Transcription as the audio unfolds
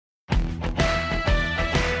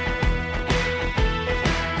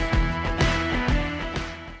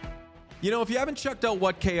You know, if you haven't checked out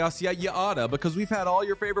What Chaos yet, you oughta, because we've had all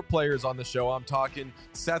your favorite players on the show. I'm talking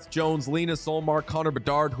Seth Jones, Lena Solmark, Connor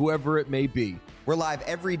Bedard, whoever it may be. We're live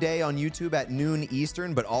every day on YouTube at noon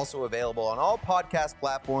Eastern, but also available on all podcast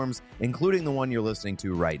platforms, including the one you're listening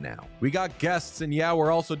to right now. We got guests, and yeah,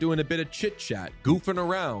 we're also doing a bit of chit-chat, goofing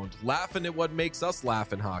around, laughing at what makes us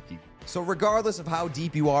laugh in hockey. So regardless of how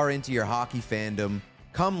deep you are into your hockey fandom,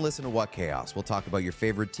 come listen to What Chaos. We'll talk about your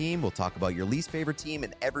favorite team, we'll talk about your least favorite team,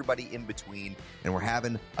 and everybody in between, and we're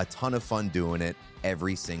having a ton of fun doing it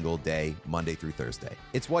every single day, Monday through Thursday.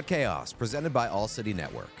 It's What Chaos, presented by All City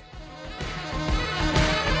Network.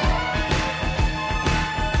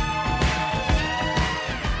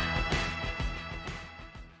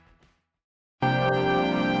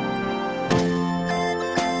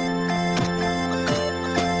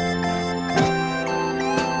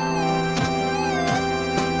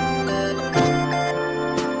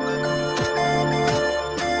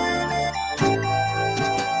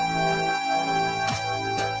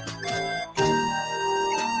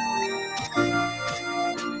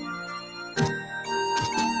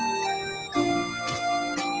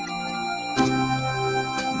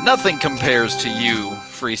 Nothing compares to you,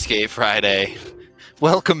 Free Skate Friday.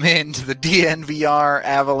 Welcome into the DNVR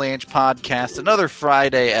Avalanche podcast. Another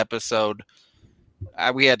Friday episode.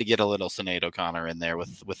 We had to get a little Sinead O'Connor in there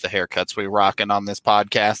with the haircuts we're rocking on this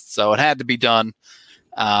podcast, so it had to be done.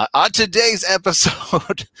 On today's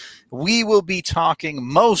episode, we will be talking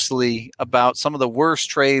mostly about some of the worst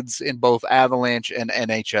trades in both Avalanche and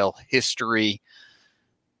NHL history.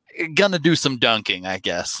 Gonna do some dunking, I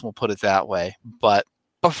guess. We'll put it that way. But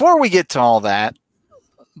before we get to all that,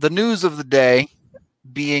 the news of the day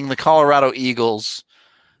being the Colorado Eagles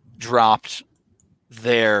dropped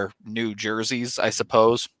their new jerseys, I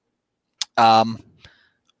suppose. One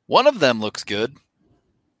of them looks good.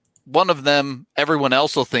 One of them everyone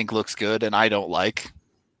else will think looks good, and I don't like.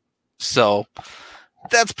 So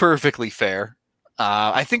that's perfectly fair.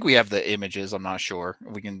 I think we have the images. I'm not sure.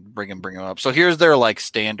 We can bring them up. So here's their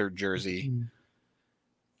standard jersey.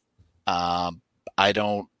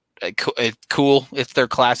 It's cool. It's their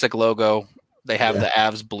classic logo. They have the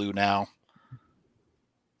Avs blue now.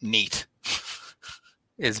 Neat.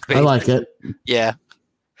 I like it. Yeah.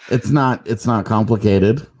 It's not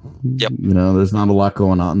complicated. Yep. You know, there's not a lot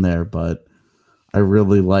going on there, but I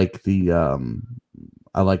really like the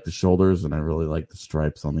shoulders, and I really like the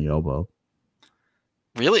stripes on the elbow.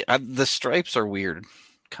 Really? The stripes are weird,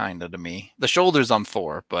 kind of, to me. The shoulders I'm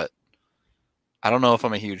for, but I don't know if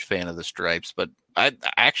I'm a huge fan of the stripes, but I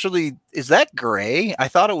actually, is that gray? I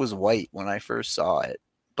thought it was white when I first saw it,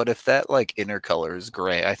 but if that inner color is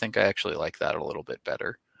gray, I think I actually like that a little bit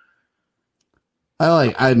better.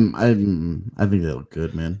 I think they look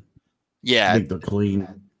good, man. Yeah. I think they're clean.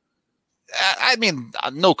 I mean,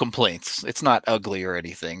 no complaints. It's not ugly or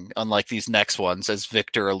anything, unlike these next ones, as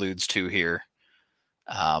Victor alludes to here.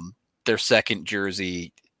 Their second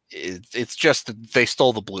jersey, it's just that they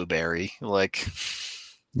stole the blueberry.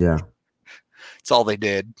 Yeah. It's all they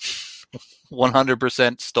did.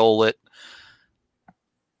 100% stole it.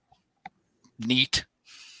 Neat.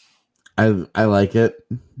 I like it.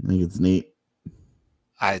 I think it's neat.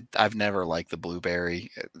 I've never liked the blueberry.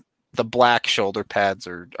 The black shoulder pads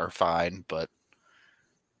are fine, but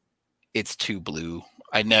it's too blue.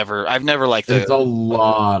 I've never liked it. It's a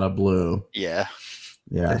lot of blue. Yeah.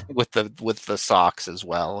 Yeah. With the socks as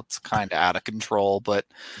well. It's kind of out of control, but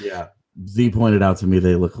yeah. Z pointed out to me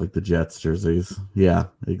they look like the Jets jerseys. Yeah,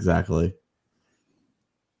 exactly.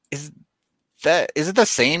 Is it the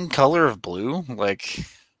same color of blue?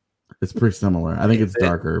 It's pretty similar. I think it's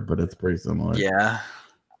darker, but it's pretty similar. Yeah.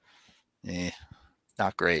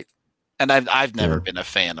 Not great. And I've never been a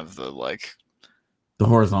fan of the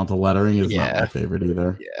horizontal lettering is not my favorite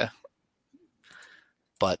either. Yeah.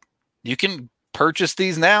 But you can purchase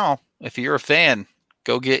these now if you're a fan.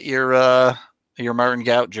 Go get your Martin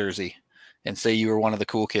Gout jersey and say you were one of the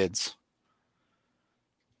cool kids.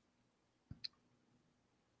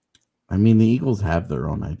 I mean, the Eagles have their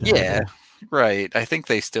own identity. Yeah, right. I think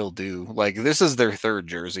they still do. This is their third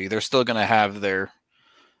jersey. They're still going to have their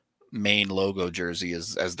main logo jersey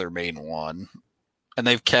as their main one. And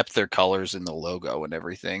they've kept their colors in the logo and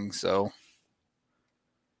everything. So,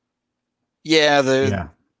 the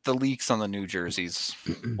leaks on the new jerseys,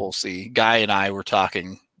 we'll see. Guy and I were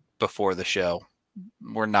talking before the show.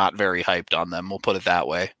 We're not very hyped on them. We'll put it that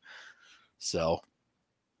way. So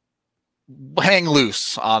hang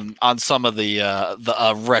loose on some of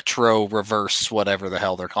the retro reverse, whatever the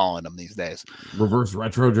hell they're calling them these days. Reverse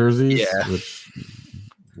retro jerseys? Yeah.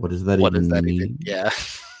 What does that even mean? Yeah.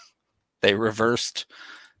 They reversed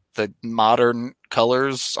the modern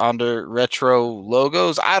colors onto retro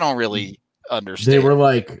logos. I don't really understand. They were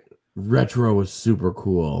like, retro is super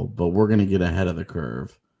cool, but we're going to get ahead of the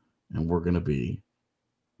curve and we're going to be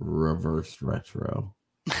reverse retro.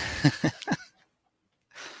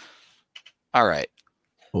 All right.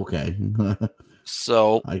 Okay.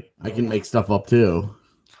 So I can make stuff up too.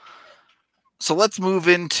 So let's move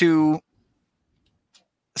into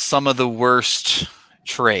some of the worst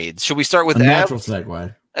trades. Should we start with a natural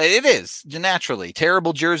segue? It is naturally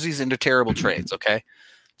terrible jerseys into terrible trades. Okay,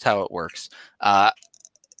 that's how it works.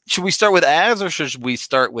 Should we start with Avs or should we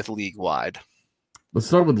start with league wide? Let's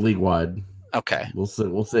start with league wide. Okay,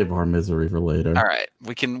 we'll save our misery for later. All right,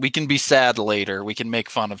 we can be sad later. We can make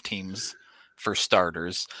fun of teams for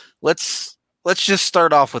starters. Let's just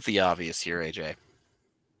start off with the obvious here, AJ.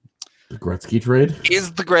 The Gretzky trade?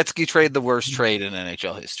 Is the Gretzky trade the worst trade in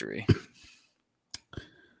NHL history?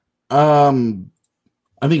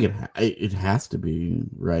 I think it has to be,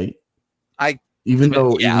 right? Even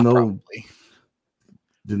though probably.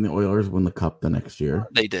 Didn't the Oilers win the cup the next year?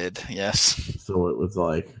 They did, yes. So it was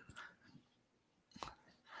like,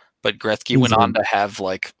 but Gretzky went on to have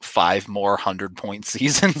like 5 more 100-point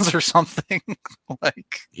seasons or something.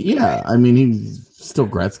 Yeah, I mean, he's still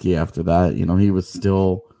Gretzky after that. You know, he was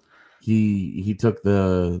still he took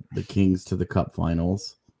the Kings to the Cup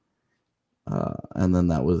finals, and then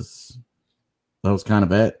that was kind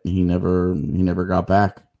of it. He never got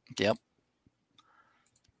back. Yep.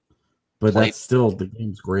 But that's still the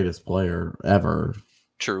game's greatest player ever.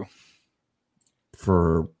 True.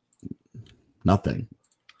 For nothing.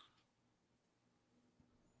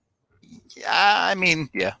 Yeah, I mean,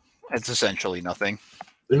 yeah, it's essentially nothing.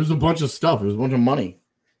 It was a bunch of stuff. It was a bunch of money.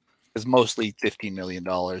 It was mostly $15 million,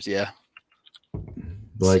 yeah.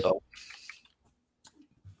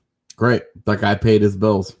 Great. That guy paid his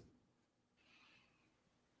bills.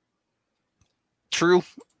 True.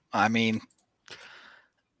 I mean,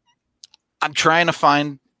 I'm trying to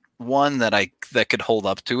find one that could hold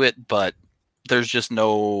up to it, but there's just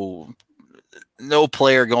no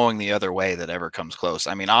player going the other way that ever comes close.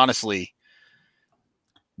 I mean, honestly,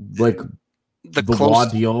 like the Waugh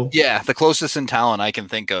deal. Yeah, the closest in talent I can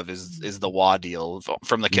think of is the Waugh deal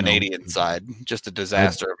from the Canadian side. Just a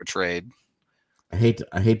disaster of a trade. I hate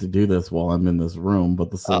to do this while I'm in this room, but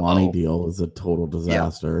the Solani deal is a total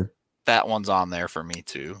disaster. Yeah, that one's on there for me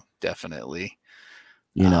too, definitely.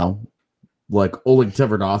 You know, like Oleg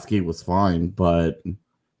Tverdovsky was fine, but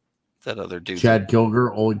that other dude, Chad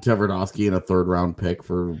Kilger, Oleg Tverdovsky, and a 3rd round pick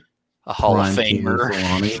for a Hall of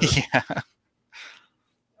Famer. Yeah.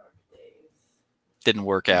 Didn't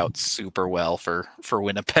work out super well for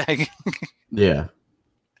Winnipeg. Yeah.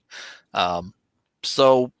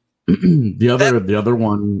 So the other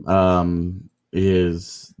one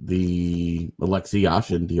is the Alexei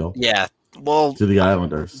Yashin deal. Yeah. Well, to the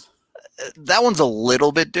Islanders. That one's a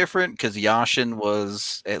little bit different because Yashin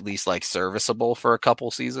was at least like serviceable for a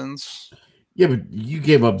couple seasons. Yeah, but you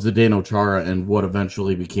gave up Zdeno Chara and what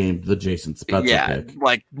eventually became the Jason Spezza pick.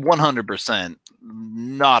 Like 100%.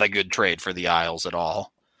 Not a good trade for the Isles at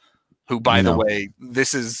all. Who, by the way,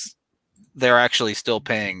 they're actually still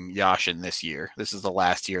paying Yashin this year. This is the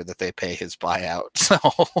last year that they pay his buyout. So,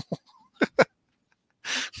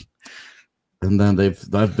 and then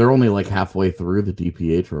they're only like halfway through the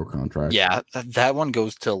DiPietro contract. Yeah, that one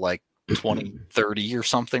goes to like 2030 or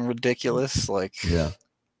something ridiculous. Like, yeah.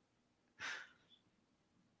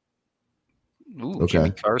 Ooh, okay.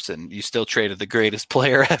 Jimmy Carson. You still traded the greatest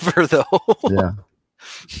player ever, though. Yeah.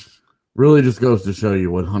 Really just goes to show you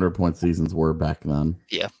what 100-point seasons were back then.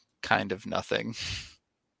 Yeah, kind of nothing.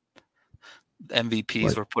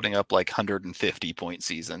 MVPs were putting up like 150-point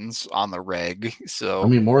seasons on the reg. So I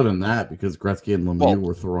mean, more than that because Gretzky and Lemieux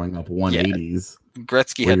were throwing up 180s. Yeah.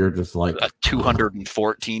 Gretzky had you're just like a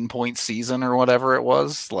 214-point season or whatever it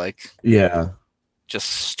was. Like, yeah, just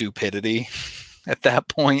stupidity at that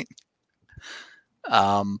point.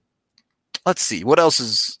 Let's see what else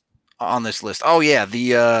is on this list. Oh yeah,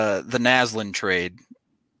 the Naslund trade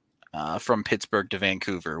from Pittsburgh to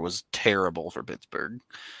Vancouver was terrible for Pittsburgh.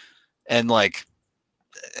 And like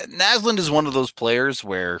Naslund is one of those players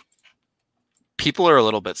where people are a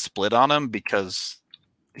little bit split on him because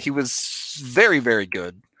he was very, very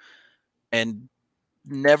good and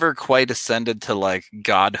never quite ascended to like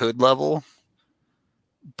godhood level.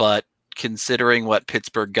 But considering what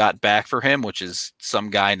Pittsburgh got back for him, which is some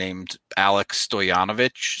guy named Alex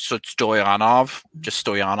Stoyanov,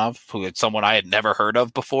 who is someone I had never heard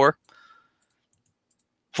of before,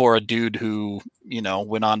 for a dude who, you know,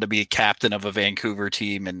 went on to be a captain of a Vancouver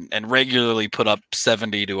team and regularly put up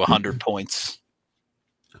 70 to 100 points.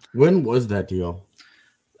 When was that deal?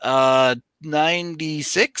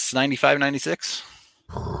 96, 95, 96.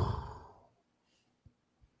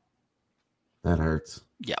 That hurts.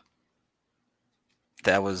 Yep.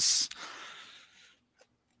 That was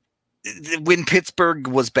when Pittsburgh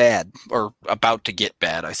was bad, or about to get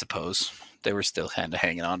bad, I suppose. They were still kind of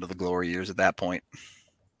hanging on to the glory years at that point.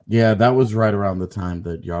 Yeah, that was right around the time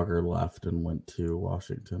that Yager left and went to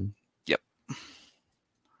Washington. Yep.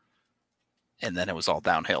 And then it was all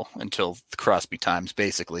downhill until the Crosby times,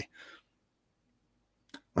 basically.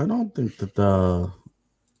 I don't think that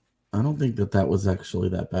that was actually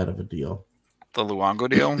that bad of a deal. The Luongo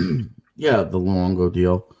deal? Yeah, the Luongo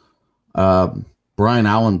deal. Brian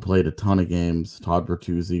Allen played a ton of games. Todd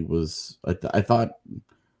Bertuzzi was, I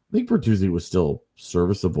think Bertuzzi was still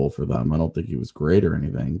serviceable for them. I don't think he was great or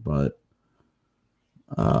anything, but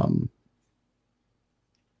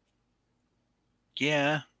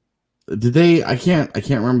yeah. Did they? I can't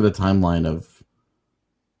remember the timeline of.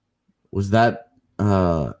 Was that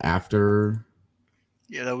after?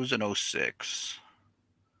 Yeah, that was in 06.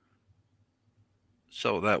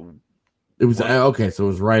 So that it was okay. So it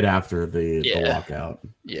was right after the walkout.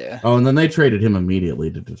 Yeah. Oh, and then they traded him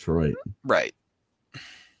immediately to Detroit. Right.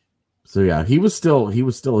 So yeah, he was still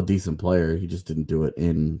a decent player. He just didn't do it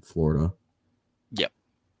in Florida. Yep.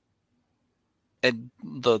 And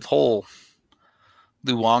the whole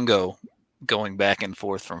Luongo going back and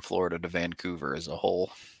forth from Florida to Vancouver is a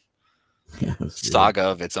whole saga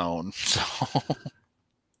of its own. So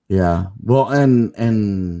yeah. Well,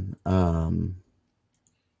 and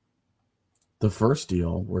the first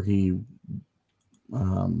deal where he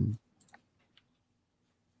when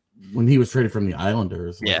he was traded from the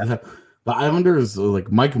Islanders. Yeah. The Islanders,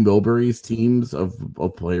 like Mike Milbury's teams of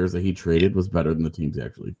players that he traded was better than the teams he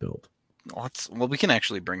actually built. Well, we can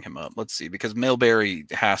actually bring him up. Let's see, because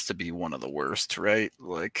Milbury has to be one of the worst, right?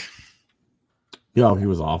 Like, yeah, he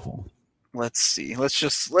was awful. Let's see. Let's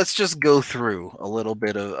just go through a little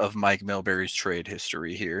bit of Mike Milbury's trade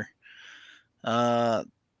history here.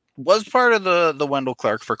 Was part of the Wendell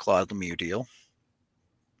Clark for Claude Lemieux deal.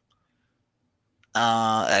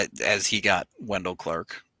 As he got Wendell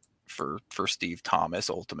Clark for Steve Thomas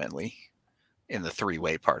ultimately in the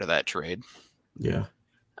three-way part of that trade. Yeah.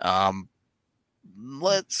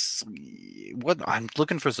 Let's see. What I'm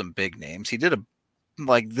looking for some big names. He did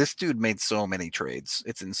this dude made so many trades.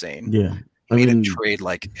 It's insane. Yeah. He made a trade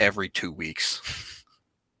like every 2 weeks.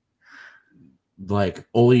 Like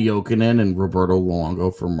Olli Jokinen and Roberto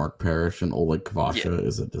Luongo for Mark Parrish and Oleg Kvasha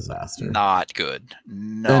is a disaster. Not good.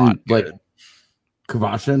 Not good. Like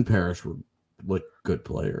Kvasha and Parrish were like good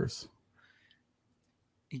players.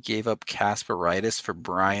 He gave up Kasparaitis for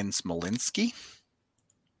Brian Smolinski.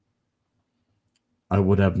 I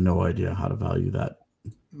would have no idea how to value that.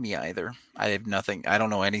 Me either. I have nothing. I don't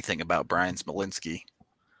know anything about Brian Smolinski.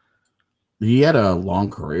 He had a long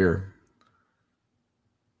career.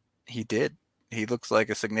 He did. He looks like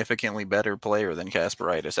a significantly better player than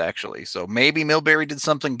Kasparaitis, actually. So maybe Milbury did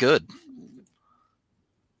something good.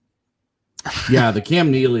 Yeah, the Cam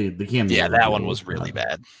Neely. Yeah, that one was really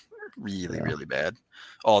bad. Really bad.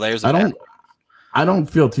 Oh, there's. I don't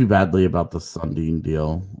feel too badly about the Sundin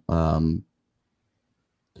deal.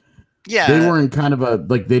 Yeah, they were in kind of a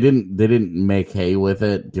they didn't make hay with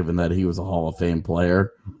it, given that he was a Hall of Fame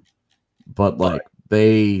player. But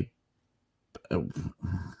they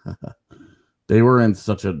were in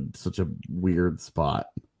such a weird spot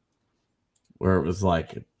where it was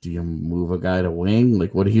like, do you move a guy to wing?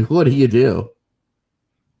 Like, what do you do?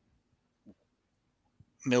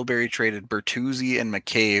 Milbury traded Bertuzzi and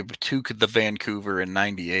McCabe to the Vancouver in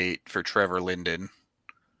 '98 for Trevor Linden,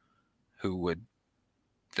 who would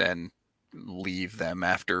then leave them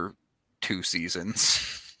after 2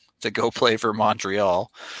 seasons to go play for Montreal.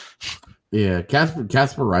 Yeah,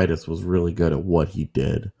 Kasparaitis was really good at what he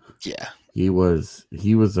did. Yeah. He was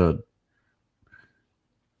a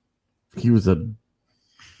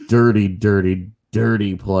dirty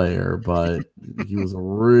player, but he was a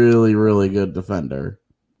really, really good defender.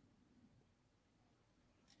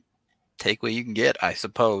 Take what you can get, I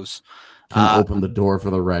suppose. Can open the door for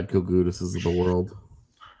the Radko Gudises of the world.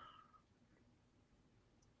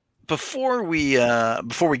 Before we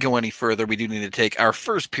go any further, we do need to take our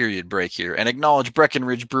first period break here and acknowledge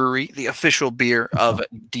Breckenridge Brewery, the official beer of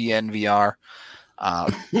DNVR.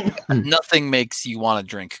 Nothing makes you want to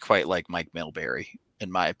drink quite like Mike Milbury, in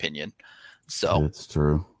my opinion. So it's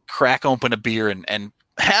true. Crack open a beer and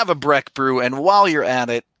have a Breck brew, and while you're at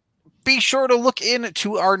it, be sure to look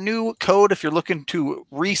into our new code if you're looking to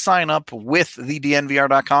re-sign up with the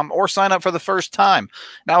DNVR.com or sign up for the first time.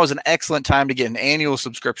 Now is an excellent time to get an annual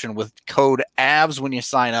subscription with code AVS when you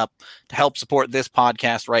sign up to help support this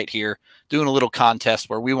podcast right here, doing a little contest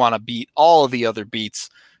where we want to beat all of the other beats,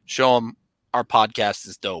 show them our podcast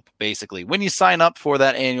is dope. Basically, when you sign up for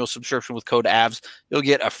that annual subscription with code AVS, you'll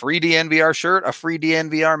get a free DNVR shirt, a free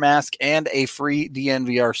DNVR mask, and a free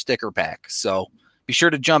DNVR sticker pack. So be sure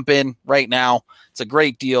to jump in right now. It's a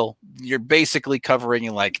great deal. You're basically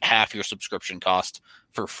covering like half your subscription cost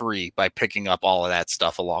for free by picking up all of that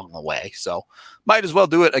stuff along the way. So might as well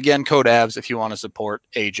do it. Again, code AVS if you want to support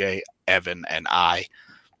AJ, Evan, and I.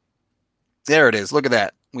 There it is. Look at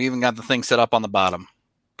that. We even got the thing set up on the bottom.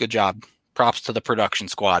 Good job. Props to the production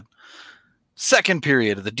squad. Second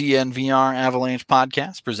period of the DNVR Avalanche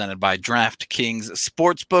podcast presented by DraftKings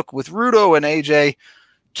Sportsbook with Rudo and AJ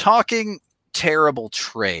talking terrible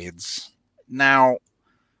trades. Now,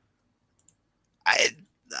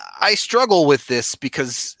 I struggle with this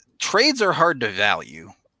because trades are hard to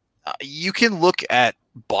value. You can look at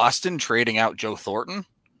Boston trading out Joe Thornton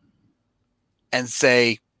and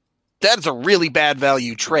say, that's a really bad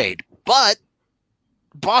value trade. But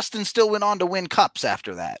Boston still went on to win cups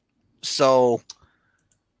after that. So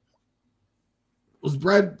was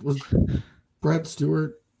Brad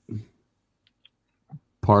Stewart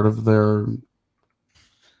part of their?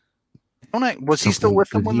 Was he still with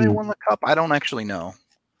them when they won the cup? I don't actually know.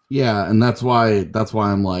 Yeah, and that's why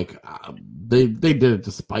I'm like they did it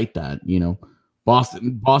despite that. You know,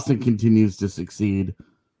 Boston continues to succeed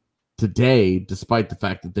today despite the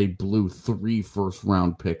fact that they blew 3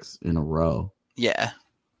 first-round picks in a row. Yeah.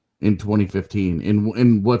 In 2015,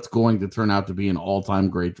 in what's going to turn out to be an all-time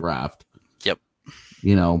great draft. Yep.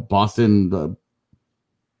 You know, Boston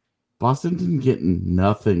didn't get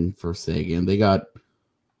nothing for Seguin. They got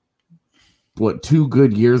 2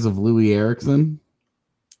 good years of Louis Eriksson,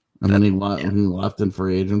 and then he left in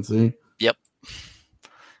free agency. Yep.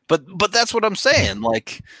 But that's what I'm saying.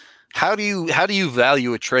 Like, how do you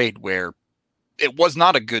value a trade where it was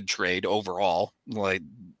not a good trade overall? Like,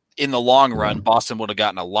 in the long run, Boston would have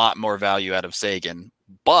gotten a lot more value out of Seguin,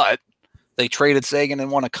 but they traded Seguin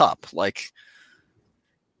and won a cup. Like,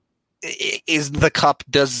 does the cup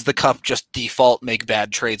just default make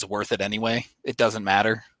bad trades worth it anyway? It doesn't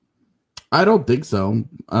matter. I don't think so.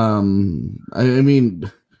 I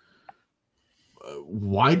mean,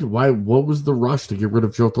 why? What was the rush to get rid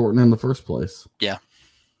of Joe Thornton in the first place? Yeah.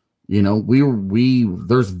 You know,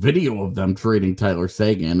 there's video of them trading Tyler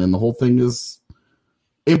Seguin, and the whole thing is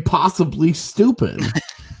impossibly stupid.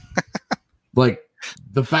 Like,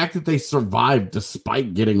 the fact that they survived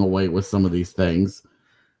despite getting away with some of these things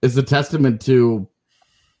is a testament to,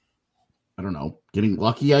 I don't know, getting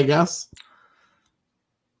lucky, I guess.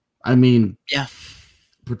 I mean, yeah,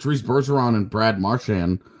 Patrice Bergeron and Brad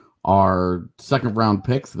Marchand are second round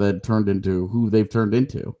picks that turned into who they've turned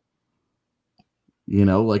into. You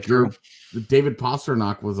know, like David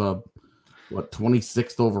Pastrnak was a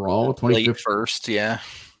 26th overall, 25th late first, yeah,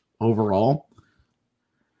 overall.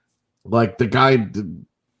 Like, the guy,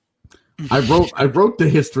 I wrote the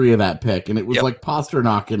history of that pick, and it was like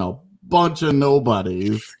Pastrnak and a bunch of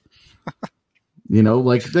nobodies. You know,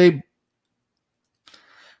 like they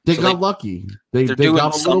got lucky. They got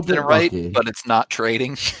a little bit right, lucky, but it's not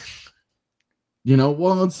trading. You know,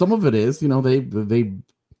 well, some of it is. You know, they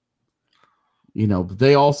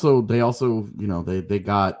also they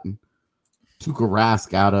got Tuukka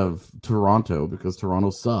Rask out of Toronto because Toronto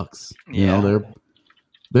sucks. You know,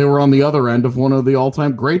 they were on the other end of one of the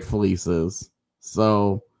all-time great Felices.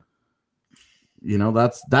 So, you know,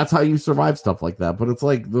 that's how you survive stuff like that. But it's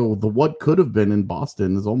like the what could have been in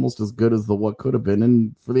Boston is almost as good as the what could have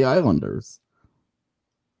been for the Islanders.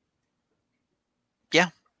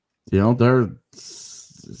 Yeah. You know,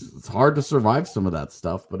 it's hard to survive some of that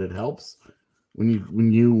stuff, but it helps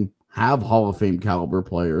when you have Hall of Fame caliber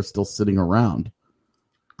players still sitting around.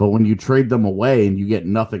 But when you trade them away and you get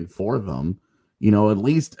nothing for them, you know, at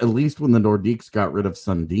least when the Nordiques got rid of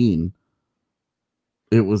Sundin,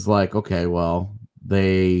 it was like, okay, well,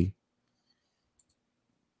 and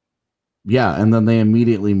then they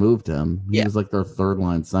immediately moved him. He was like their third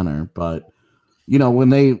line center. But, you know, when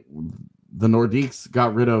the Nordiques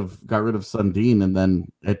got rid of Sundin, and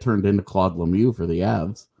then it turned into Claude Lemieux for the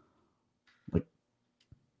Avs. Like,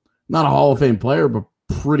 not a Hall of Fame player, but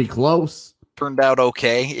pretty close. Turned out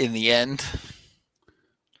okay in the end.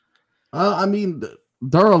 I mean,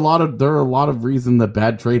 there are a lot of reasons that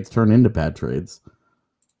bad trades turn into bad trades.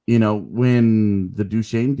 You know, when the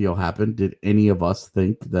Duchesne deal happened, did any of us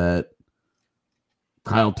think that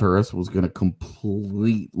Kyle Turris was going to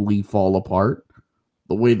completely fall apart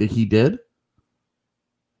the way that he did.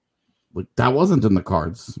 Like, that wasn't in the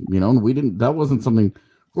cards, that wasn't something,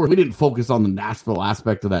 of course, we didn't focus on the Nashville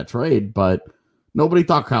aspect of that trade, but nobody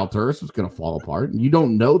thought Kyle Turris was going to fall apart. And you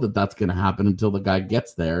don't know that that's going to happen until the guy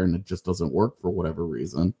gets there and it just doesn't work for whatever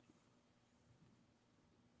reason.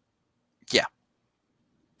 Yeah.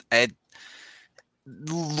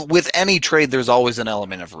 With any trade, there's always an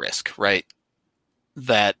element of risk, right?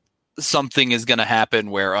 That something is going to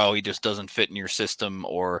happen where, he just doesn't fit in your system,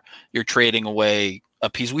 or you're trading away a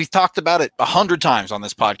piece. We've talked about it 100 times on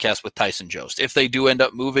this podcast with Tyson Jost. If they do end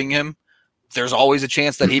up moving him, there's always a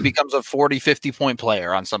chance that he becomes a 40, 50-point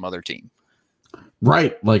player on some other team.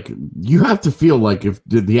 Right. Like, you have to feel like if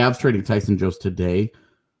the Avs trading Tyson Jost today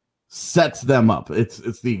sets them up, it's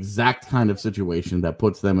the exact kind of situation that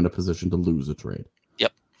puts them in a position to lose a trade.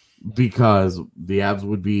 Yep. Because the Avs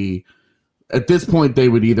would be, at this point, they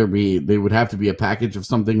would have to be a package of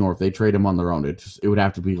something, or if they trade him on their own, it would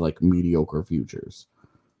have to be like mediocre futures.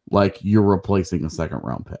 Like, you're replacing a second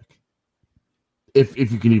round pick. If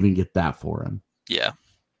you can even get that for him. Yeah.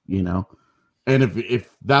 And if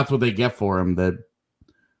that's what they get for him, that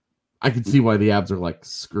I can see why the Avs are like,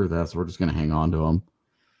 screw this, we're just going to hang on to him.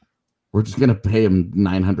 We're just going to pay him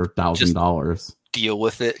 $900,000. Deal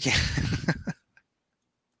with it.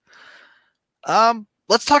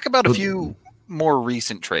 Let's talk about a few more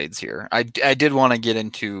recent trades here. I did want to get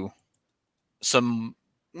into some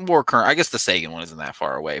more current. I guess the Sagan one isn't that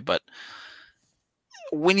far away, but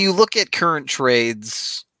when you look at current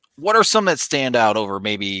trades, what are some that stand out over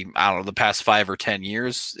maybe, the past 5 or 10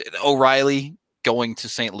 years? O'Reilly going to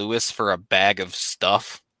St. Louis for a bag of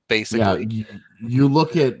stuff, basically. Yeah, you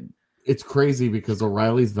look at, it's crazy because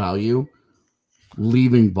O'Reilly's value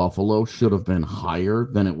leaving Buffalo should have been higher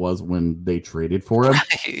than it was when they traded for him.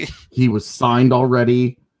 Right. He was signed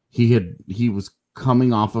already. He was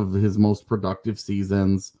coming off of his most productive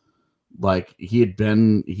seasons. Like, he had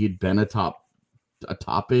been a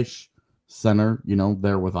top-ish center,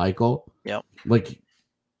 there with Eichel. Yep. Like,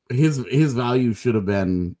 his value should have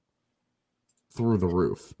been through the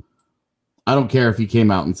roof. I don't care if he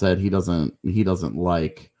came out and said he doesn't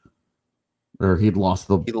like, or he'd lost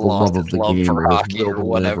the love of the game, for or hockey, or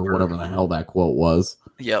whatever the hell that quote was.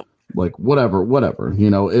 Yep. Like, whatever.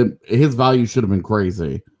 His value should have been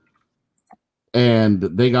crazy. And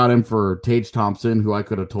they got him for Tage Thompson, who I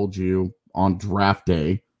could have told you on draft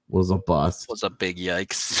day was a bust. Was a big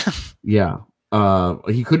yikes. Yeah.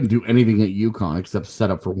 He couldn't do anything at UConn except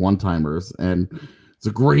set up for one-timers. And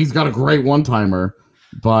he's got a great one-timer,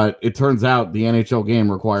 but it turns out the NHL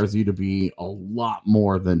game requires you to be a lot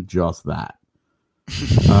more than just that.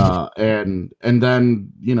 And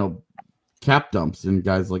then, cap dumps in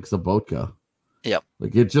guys like Sabotka. Yep.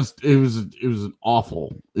 Like, it's an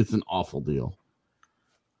awful deal.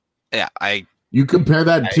 Yeah, you compare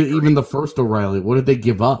that to even the first O'Reilly. What did they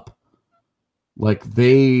give up? Like,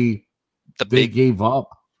 they gave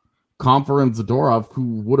up Compher and Zadorov,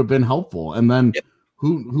 who would have been helpful. And then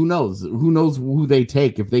who knows? Who knows who they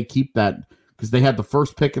take if they keep that, because they had the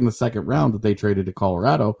first pick in the second round that they traded to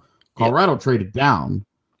Colorado. Colorado traded down,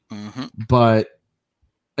 but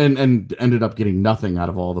and ended up getting nothing out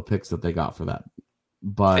of all the picks that they got for that.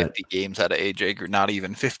 But 50 games out of AJ, not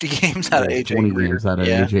even 50 games out of AJ 20 Greer. games out of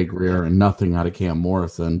AJ Greer, and nothing out of Cam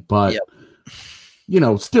Morrison. But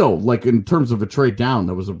still, like, in terms of a trade down,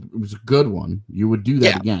 it was a good one. You would do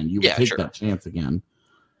that again. You would take that chance again.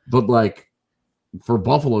 But, like, for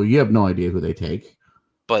Buffalo, you have no idea who they take.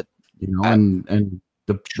 But and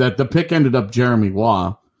the pick ended up Jeremy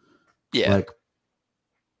Waugh. Yeah. Like,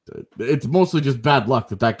 it's mostly just bad luck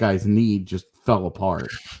that guy's knee just fell apart.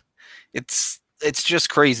 It's just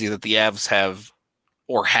crazy that the Avs have,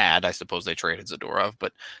 or had, I suppose they traded Zadorov,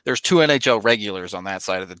 but there's 2 NHL regulars on that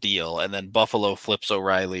side of the deal, and then Buffalo flips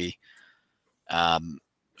O'Reilly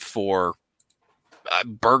for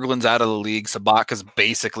Berglund's out of the league. Sabotka's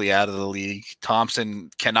basically out of the league. Thompson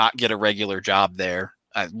cannot get a regular job there.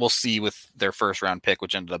 We'll see with their first round pick,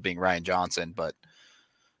 which ended up being Ryan Johnson, but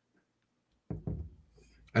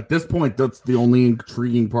at this point, that's the only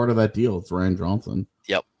intriguing part of that deal. It's Ryan Johnson.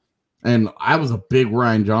 Yep. And I was a big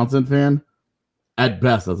Ryan Johnson fan, at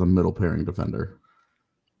best as a middle pairing defender.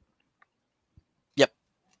 Yep.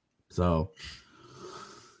 So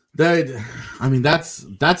that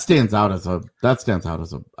stands out as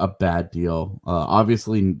a bad deal.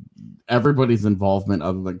 Obviously, everybody's involvement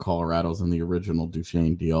other than Colorado's in the original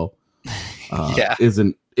Duchesne deal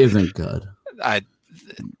isn't good.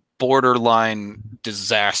 Borderline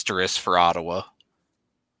disastrous for Ottawa.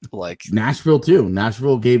 Like Nashville too.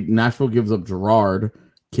 Nashville gives up Gerard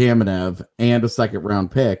Kamenev and a second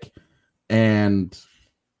round pick and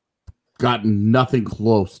got nothing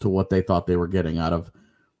close to what they thought they were getting out of,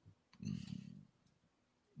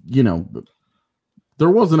 there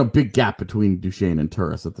wasn't a big gap between Duchesne and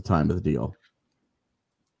Turris at the time of the deal.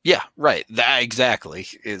 Yeah, right. That exactly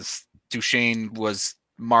is Duchesne was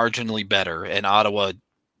marginally better, and Ottawa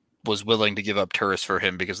was willing to give up Turris for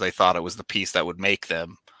him because they thought it was the piece that would make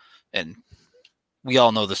them. And we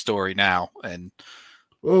all know the story now. And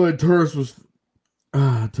Turris was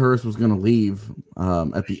going to leave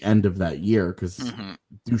at the end of that year because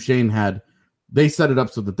Duchesne they set it up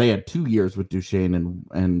so that they had 2 years with Duchesne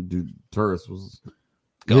and Turris was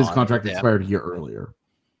gone. His contract expired a year earlier.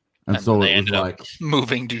 And so they it was ended up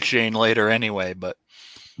moving Duchesne later anyway, but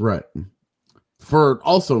right. For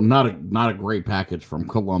also not a great package from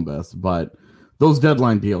Columbus, but those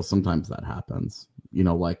deadline deals, sometimes that happens.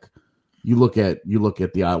 Like you look at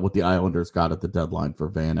what the Islanders got at the deadline for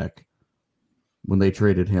Vanek when they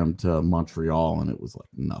traded him to Montreal, and it was like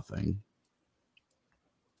nothing.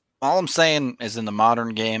 All I'm saying is in the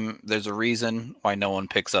modern game, there's a reason why no one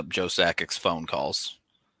picks up Joe Sakic's phone calls.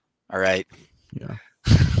 All right. Yeah.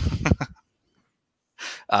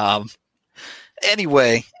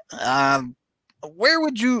 Anyway,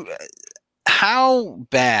 how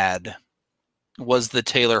bad was the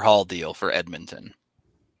Taylor Hall deal for Edmonton?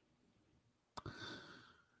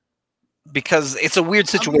 Because it's a weird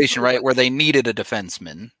situation, right? Where they needed a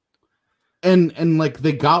defenseman. And like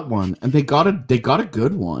they got one, and they got a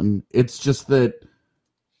good one. It's just that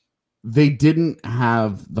they didn't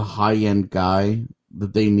have the high end guy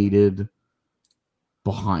that they needed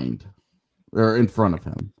behind or in front of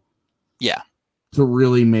him. Yeah. To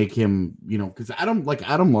really make him, because Adam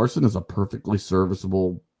Larson is a perfectly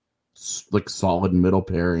serviceable, like solid middle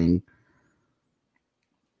pairing.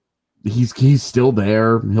 He's still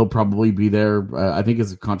there. He'll probably be there. I think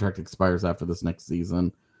his contract expires after this next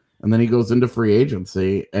season. And then he goes into free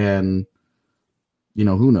agency, and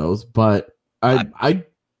who knows? But the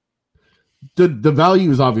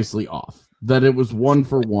value is obviously off. That it was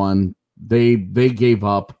 1-for-1. They gave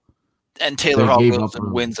up, and Taylor Hall goes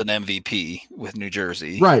and wins an MVP with New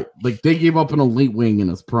Jersey. Right, like they gave up an elite wing in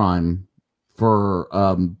his prime for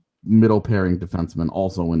middle pairing defenseman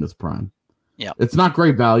also in his prime. Yeah, it's not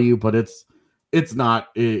great value, but it's just not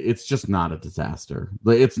a disaster.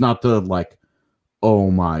 It's not the like,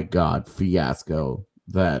 oh my God, fiasco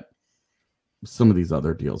that some of these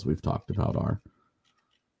other deals we've talked about are.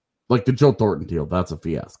 Like the Joe Thornton deal, that's a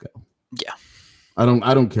fiasco. Yeah. I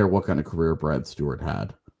don't care what kind of career Brad Stewart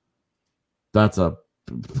had. That's a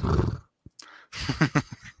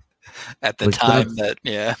at the time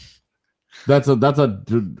That's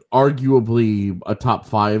arguably a top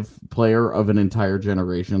 5 player of an entire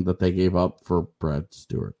generation that they gave up for Brad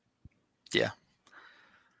Stewart. Yeah.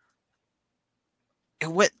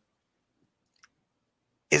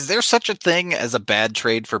 Is there such a thing as a bad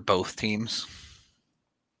trade for both teams?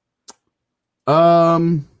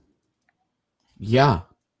 Yeah.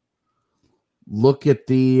 Look at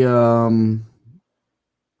the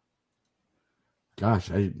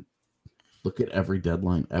I look at every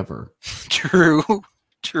deadline ever. True.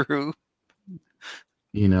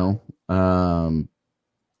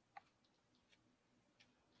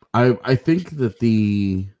 I think that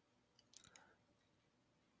the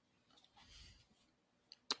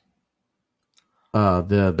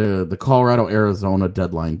Colorado Arizona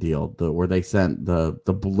deadline deal, where they sent the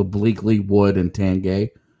Bleakley, Wood, and Tanguay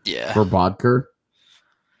for Bodker.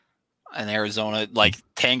 And Arizona, like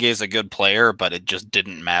Tanguay is a good player, but it just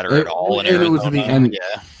didn't matter at all in Arizona. It was the end.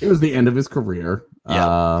 Yeah. It was the end of his career.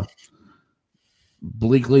 Yeah.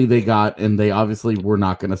 Bleakley they got, and they obviously were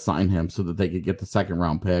not going to sign him so that they could get the second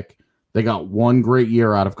round pick. They got one great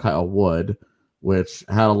year out of Kyle Wood, which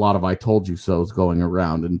had a lot of "I told you so"s going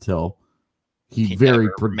around until he very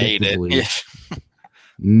predictably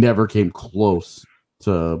never came close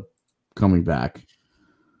to coming back.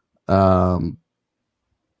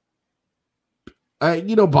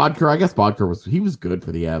 Bodker, I guess Bodker was good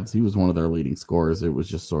for the Avs. He was one of their leading scorers. It was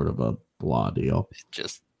just sort of a blah deal.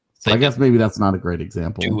 So I guess maybe that's not a great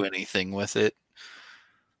example. Do anything with it.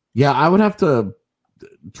 Yeah, I would have to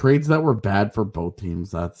trades that were bad for both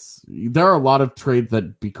teams. There are a lot of trades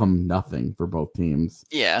that become nothing for both teams.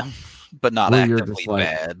 Yeah, but not actively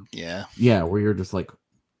bad. Yeah. Yeah, where you're just like,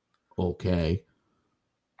 okay.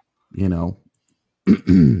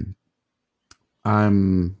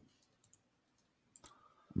 I'm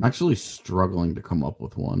actually struggling to come up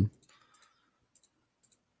with one.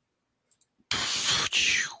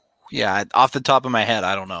 Yeah, off the top of my head,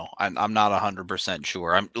 I don't know. I'm not 100%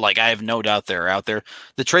 sure. I have no doubt they're out there.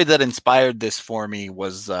 The trade that inspired this for me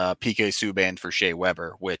was PK Subban for Shea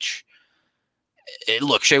Weber, which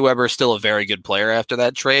look, Shea Weber is still a very good player after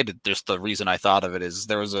that trade. Just the reason I thought of it is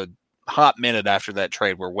there was a hot minute after that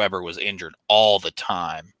trade where Weber was injured all the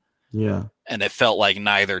time. Yeah. And it felt like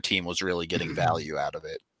neither team was really getting value out of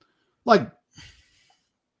it. Like,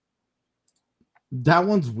 that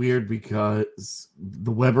one's weird because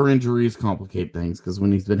the Weber injuries complicate things because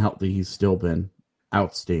when he's been healthy, he's still been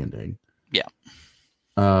outstanding. Yeah.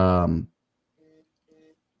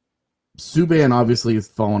 Subban obviously is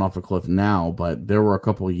falling off a cliff now, but there were a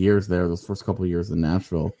couple of years there, those first couple of years in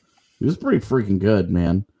Nashville. He was pretty freaking good,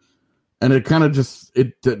 man. And it kind of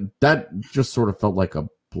that just sort of felt like a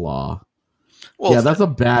blah. Well, yeah, that's a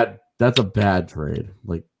bad trade.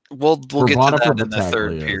 Like, we'll get to that in the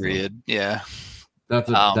third period. Yeah. That's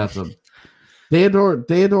a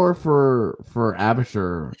Theodore for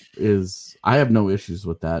Abisher is, I have no issues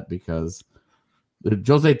with that because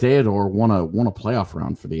Jose Theodore won a playoff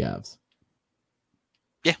round for the Avs.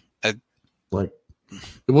 Yeah. Like,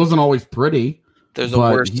 it wasn't always pretty. There's a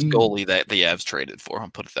worse goalie that the Avs traded for. I'll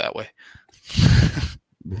put it that way.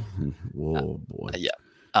 Whoa, boy. Yeah.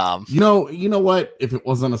 You know what? If it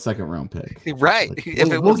wasn't a second round pick, right?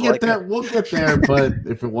 Like, we'll get there. We'll get there. But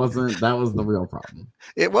if it wasn't, that was the real problem.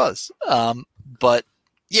 It was. But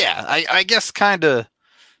yeah, I guess kind of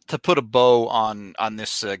to put a bow on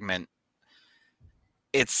this segment,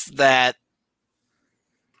 it's that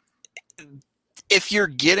if you're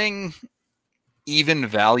getting even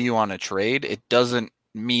value on a trade, it doesn't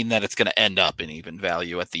mean that it's going to end up in even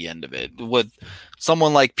value at the end of it. With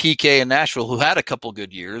someone like PK in Nashville, who had a couple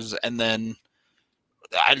good years, and then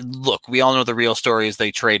we all know the real story is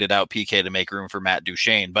they traded out PK to make room for Matt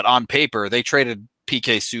Duchene, but on paper, they traded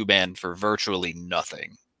PK Subban for virtually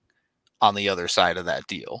nothing on the other side of that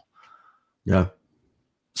deal. Yeah.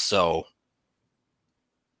 So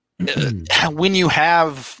when you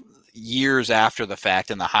have years after the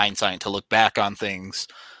fact and the hindsight to look back on things,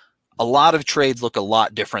 a lot of trades look a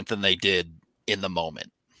lot different than they did in the moment.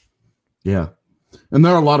 Yeah. And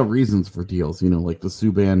there are a lot of reasons for deals, like the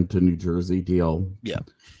Subban to New Jersey deal. Yeah.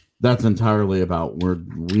 That's entirely about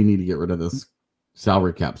we need to get rid of this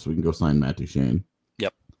salary cap so we can go sign Matt Duchene.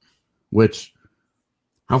 Yep. Which,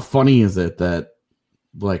 how funny is it that,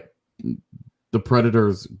 like, the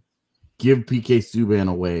Predators give PK Subban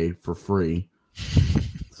away for free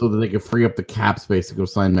so that they could free up the cap space to go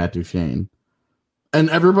sign Matt Duchene? And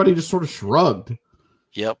everybody just sort of shrugged.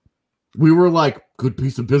 Yep. We were like, good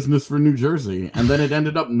piece of business for New Jersey. And then it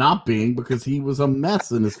ended up not being because he was a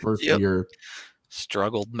mess in his first year.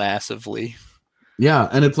 Struggled massively. Yeah.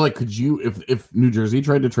 And it's like, could you, if New Jersey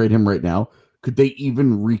tried to trade him right now, could they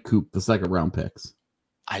even recoup the second round picks?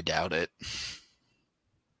 I doubt it.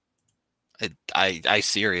 I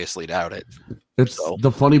seriously doubt it. It's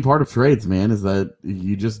the funny part of trades, man, is that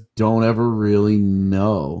you just don't ever really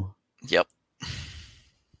know. Yep.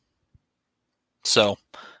 So,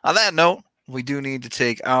 on that note, we do need to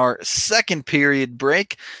take our second period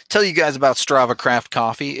break. Tell you guys about Strava Craft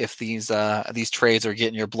Coffee if these trades are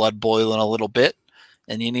getting your blood boiling a little bit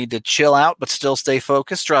and you need to chill out but still stay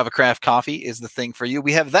focused. Strava Craft Coffee is the thing for you.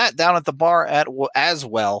 We have that down at the bar as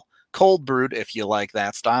well. Cold brewed if you like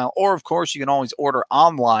that style. Or, of course, you can always order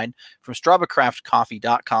online from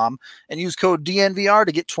StravaCraftCoffee.com and use code DNVR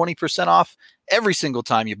to get 20% off every single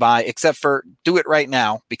time you buy, except for do it right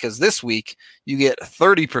now because this week you get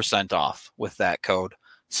 30% off with that code.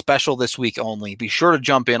 Special this week only. Be sure to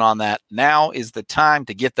jump in on that. Now is the time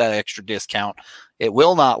to get that extra discount. It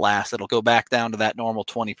will not last. It'll go back down to that normal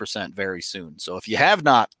 20% very soon. So if you have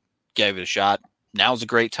not gave it a shot, now's a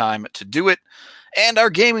great time to do it. And our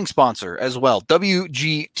gaming sponsor as well,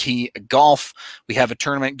 WGT Golf. We have a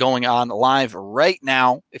tournament going on live right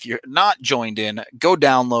now. If you're not joined in, go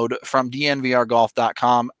download from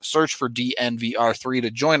dnvrgolf.com, search for DNVR3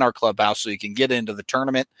 to join our clubhouse so you can get into the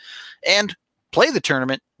tournament and play the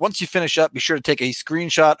tournament. Once you finish up, be sure to take a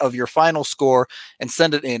screenshot of your final score and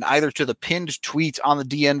send it in either to the pinned tweet on the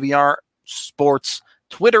DNVR Sports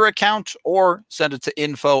Twitter account or send it to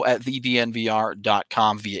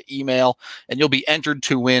info@thednvr.com via email, and you'll be entered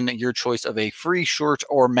to win your choice of a free shirt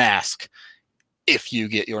or mask if you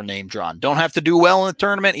get your name drawn. Don't have to do well in the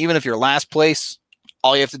tournament. Even if you're last place,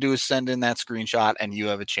 all you have to do is send in that screenshot and you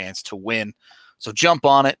have a chance to win. So jump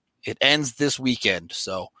on it. It ends this weekend.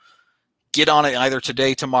 So get on it either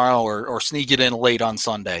today, tomorrow, or sneak it in late on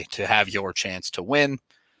Sunday to have your chance to win.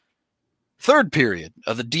 Third period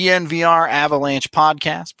of the DNVR Avalanche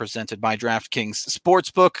podcast presented by DraftKings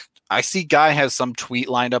Sportsbook. I see Guy has some tweet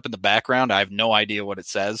lined up in the background. I have no idea what it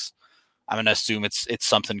says. I'm going to assume it's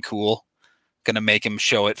something cool. Going to make him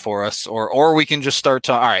show it for us, or we can just start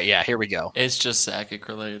to. All right, yeah, here we go. It's just Sakic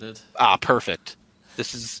related. Ah, perfect.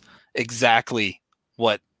 This is exactly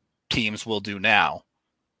what teams will do now,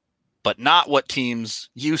 but not what teams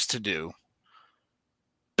used to do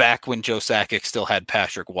back when Joe Sakic still had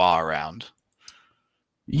Patrick Waugh around.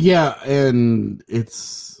 Yeah, and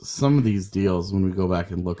it's some of these deals when we go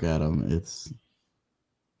back and look at them,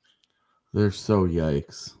 they're so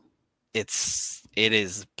yikes. It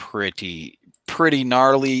is pretty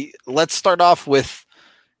gnarly. Let's start off with,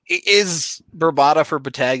 is Verbata for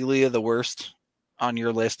Battaglia the worst on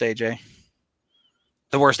your list, AJ?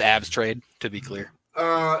 The worst Avs trade, to be clear.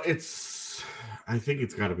 I think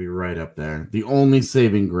it's got to be right up there. The only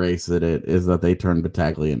saving grace in it is that they turned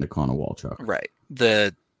Battaglia into Connor Walchuk. Right.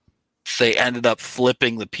 They ended up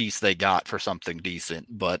flipping the piece they got for something decent,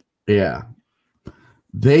 but yeah,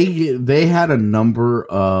 they had a number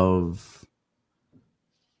of.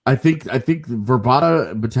 I think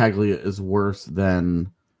Verbata Battaglia is worse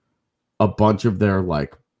than a bunch of their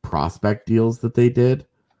like prospect deals that they did.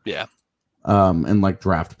 Yeah. And like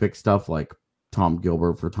draft pick stuff like Tom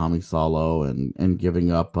Gilbert for Tommy Salo and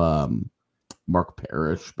giving up Mark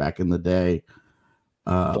Parrish back in the day.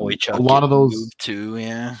 Boychuk, a lot of those too,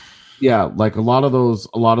 yeah. Yeah, like a lot of those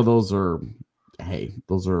are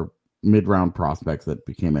those are mid-round prospects that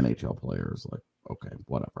became NHL players. Like, okay,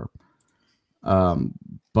 whatever.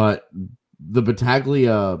 But the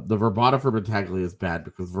Verbata for Battaglia is bad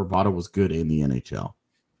because Verbata was good in the NHL.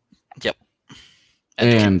 Yep.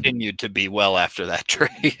 And continued to be well after that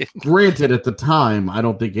trade. Granted, at the time, I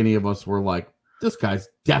don't think any of us were like, this guy's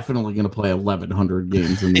definitely going to play 1,100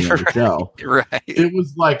 games in the NHL. Right. It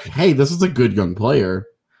was like, hey, this is a good young player.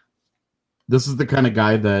 This is the kind of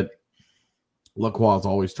guy that Lacroix is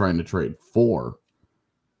always trying to trade for.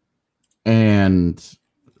 And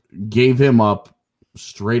gave him up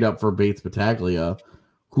straight up for Bates Battaglia,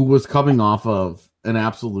 who was coming off of an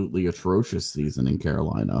absolutely atrocious season in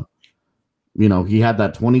Carolina. You know, he had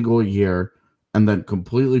that 20-goal year and then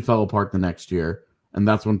completely fell apart the next year. And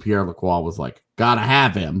that's when Pierre Lacroix was like, gotta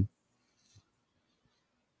have him.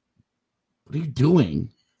 What are you doing?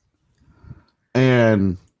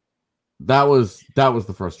 And that was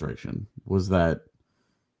the frustration, was that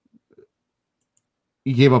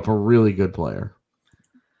he gave up a really good player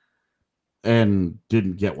and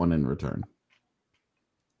didn't get one in return.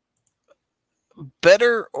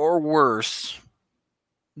 Better or worse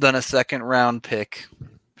than a second round pick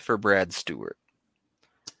for Brad Stewart?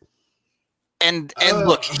 And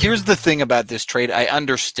look, here's the thing about this trade. I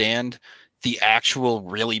understand the actual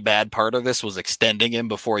really bad part of this was extending him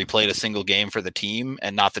before he played a single game for the team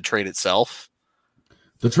and not the trade itself.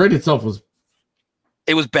 The trade itself was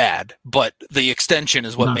bad, but the extension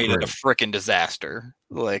is what not made great. it a freaking disaster.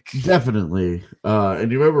 Like, definitely.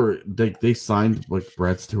 And you remember they signed like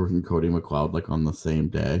Brad Stewart and Cody McLeod like on the same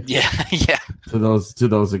day. Yeah. To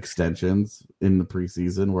those extensions in the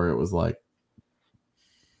preseason where it was like,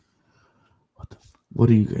 what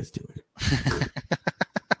are you guys doing?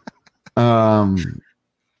 I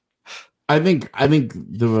think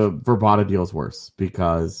the Verbata deal is worse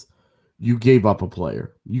because you gave up a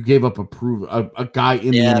player. You gave up a guy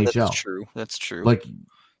in the NHL. That's true. Like,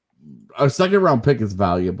 a second round pick is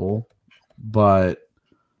valuable, but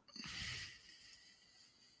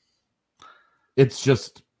it's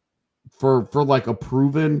just for like a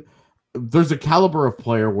proven. There's a caliber of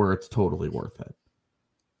player where it's totally worth it.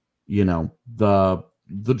 You know, the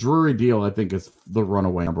Drury deal, I think, is the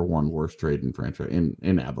runaway number one worst trade in franchise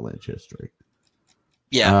in Avalanche history.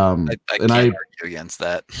 Yeah, I can't argue against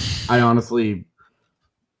that. I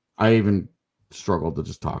even struggled to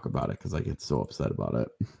just talk about it because I get so upset about it.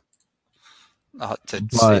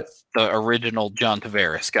 It's the original John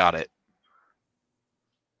Tavares got it.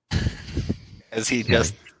 As he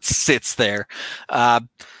just sits there.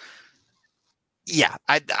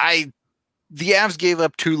 The Avs gave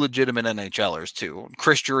up two legitimate NHLers too,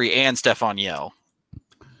 Chris Drury and Stefan Yeo.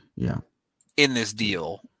 Yeah, in this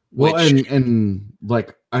deal. Well, and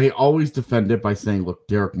like I always defend it by saying, look,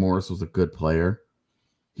 Derek Morris was a good player.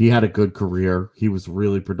 He had a good career. He was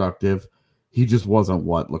really productive. He just wasn't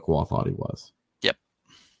what Lacroix thought he was. Yep.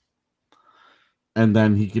 And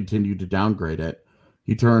then he continued to downgrade it.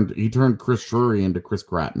 He turned Chris Drury into Chris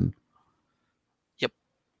Gratton. Yep.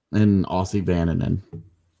 And Aussie Vananen.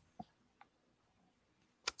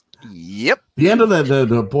 Yep. The end of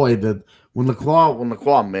when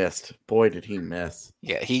Lacroix missed, boy did he miss.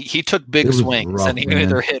 Yeah, he took big swings rough, and he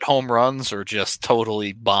either hit home runs or just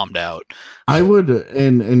totally bombed out. I would,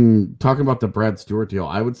 in talking about the Brad Stewart deal,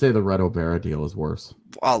 I would say the Red O'Bara deal is worse.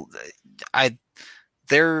 Well,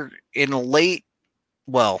 they're in late.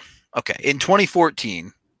 Well, okay, in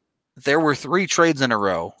 2014, there were 3 trades in a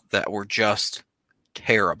row that were just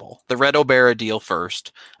terrible. The Red O'Bara deal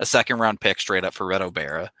first, a second-round pick straight up for Red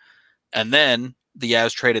O'Bara, and then the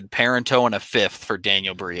Avs traded Parenteau and a 5th for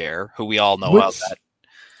Daniel Briere, who we all know how that.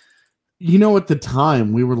 You know, at the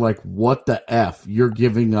time, we were like, what the F? You're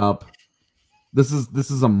giving up. This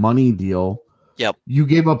is a money deal. Yep. You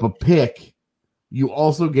gave up a pick. You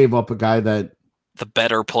also gave up a guy that... The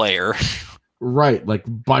better player. Right, like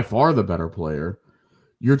by far the better player.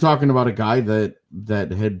 You're talking about a guy that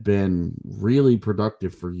had been really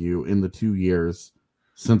productive for you in the 2 years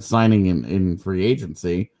since signing in free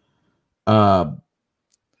agency. But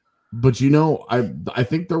you know, I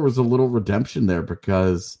think there was a little redemption there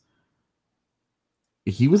because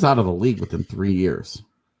he was out of the league within 3 years.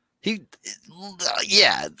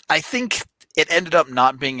 I think it ended up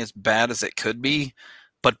not being as bad as it could be,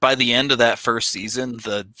 but by the end of that first season,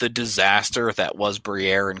 the disaster that was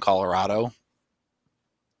Briere in Colorado.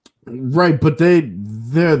 Right, but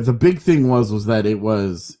the big thing was that it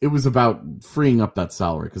was about freeing up that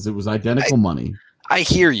salary because it was identical money. I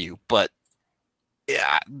hear you, but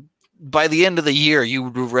yeah, by the end of the year, you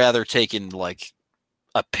would rather taken like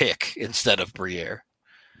a pick instead of Briere.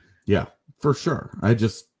 Yeah, for sure.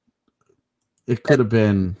 It could have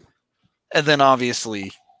been. And then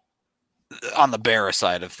obviously, on the Barra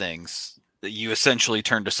side of things, you essentially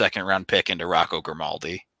turned a second-round pick into Rocco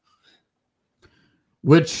Grimaldi.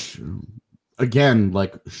 Which, again,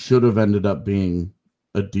 like should have ended up being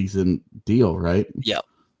a decent deal, right? Yep.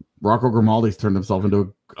 Rocco Grimaldi's turned himself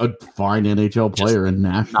into a fine NHL player in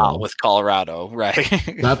Nashville. Not with Colorado, right?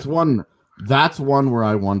 That's one where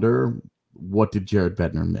I wonder, what did Jared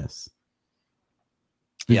Bednar miss?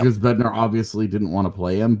 Because Bednar obviously didn't want to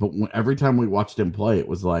play him, but every time we watched him play, it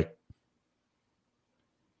was like,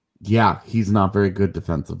 yeah, he's not very good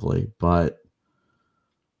defensively, but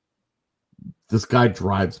this guy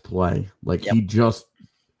drives play. Like he just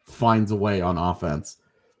finds a way on offense.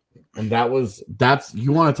 And that's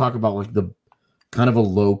you want to talk about like the kind of a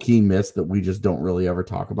low key miss that we just don't really ever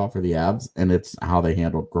talk about for the Avs, and it's how they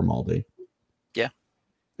handled Grimaldi. Yeah.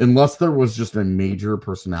 Unless there was just a major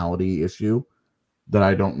personality issue that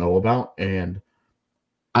I don't know about, and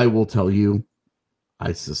I will tell you,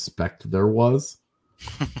 I suspect there was.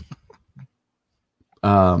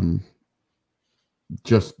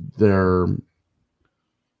 Just there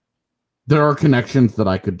are connections that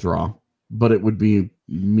I could draw, but it would be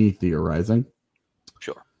me theorizing.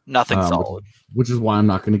 Sure. Nothing solid. Which is why I'm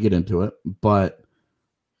not going to get into it, but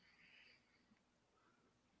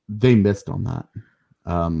they missed on that.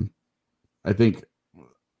 I think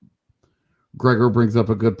Gregor brings up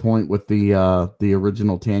a good point with the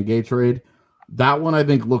original Tanguay trade. That one I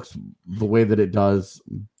think looks the way that it does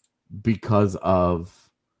because of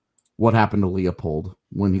what happened to Leopold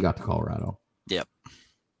when he got to Colorado. Yep.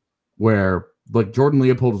 Where like Jordan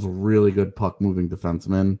Leopold was a really good puck moving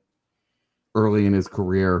defenseman early in his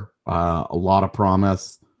career, a lot of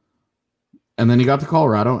promise. And then he got to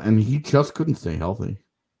Colorado and he just couldn't stay healthy.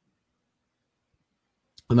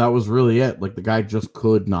 And that was really it. Like the guy just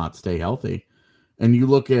could not stay healthy. And you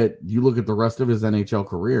look at the rest of his NHL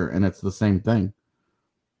career and it's the same thing.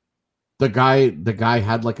 The guy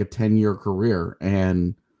had like a 10-year career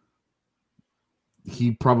and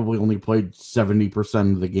he probably only played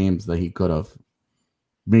 70% of the games that he could have.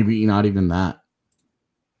 Maybe not even that.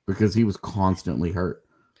 Because he was constantly hurt.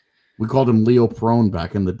 We called him Leo Prone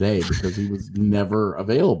back in the day because he was never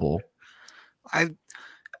available. And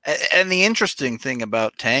the interesting thing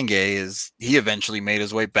about Tanguay is he eventually made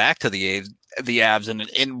his way back to the Avs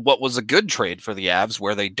in what was a good trade for the Avs,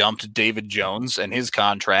 where they dumped David Jones and his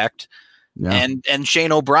contract and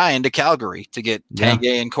Shane O'Brien to Calgary to get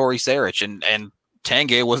Tanguay and Corey Sarich. And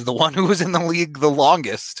Tanguay was the one who was in the league the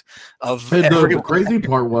longest of everyone. The crazy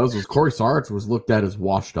part was Corey Sarich was looked at as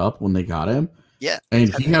washed up when they got him. Yeah.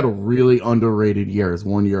 And he had a really underrated year, his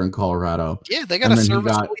 1 year in Colorado. Yeah, they got a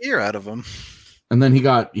serviceable year out of him. And then he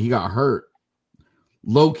got hurt.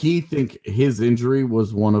 Low key think his injury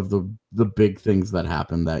was one of the big things that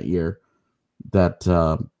happened that year that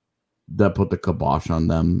put the kibosh on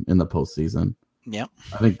them in the postseason. Yeah.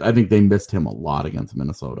 I think they missed him a lot against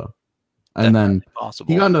Minnesota. And then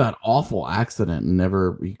he got into that awful accident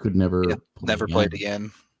and he could never played again.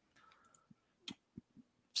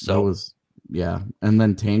 So that was and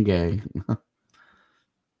then Tanguay.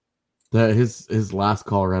 His last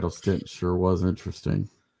Colorado stint sure was interesting.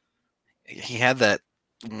 He had that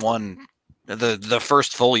one the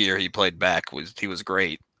first full year he played back he was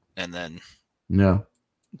great, and then and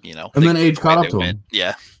then age caught up to him.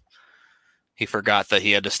 Yeah. He forgot that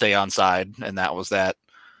he had to stay on side, and that was that.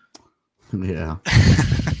 Yeah.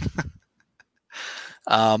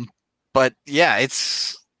 But yeah,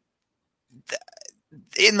 it's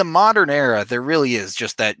in the modern era, there really is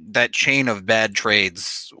just that chain of bad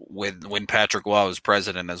trades with when Patrick Waugh was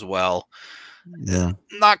president as well. Yeah.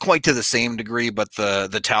 Not quite to the same degree, but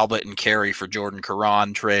the Talbot and Carey for Jordan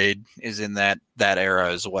Caron trade is in that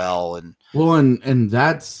era as well. And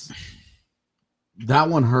that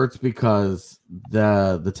one hurts because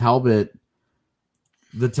the Talbot,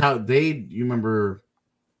 you remember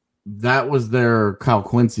that was their Kyle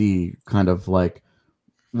Quincy kind of like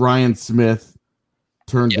Ryan Smith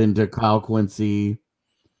turned into Kyle Quincy,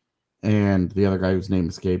 and the other guy whose name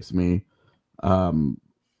escapes me,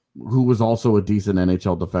 who was also a decent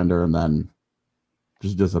NHL defender and then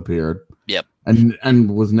just disappeared. Yep.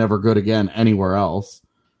 And was never good again anywhere else.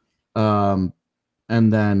 And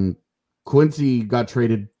then Quincy got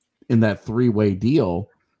traded in that 3-way deal.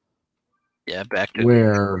 Yeah, back to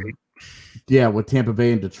where Detroit. With Tampa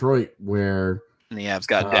Bay and Detroit, where and the Avs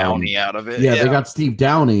got Downey out of it. Yeah, they got Steve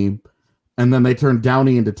Downey, and then they turned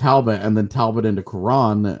Downey into Talbot, and then Talbot into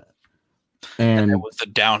Caron. And it was a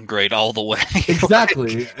downgrade all the way.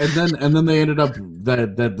 Exactly. And then they ended up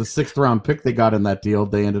that the 6th round pick they got in that deal,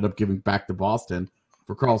 they ended up giving back to Boston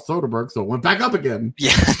for Carl Soderberg, so it went back up again.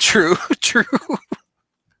 Yeah, true.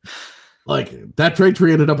 Like that trade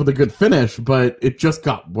tree ended up with a good finish, but it just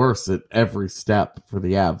got worse at every step for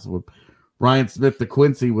the Avs. With Ryan Smith, the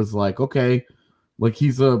Quincy was like, okay, like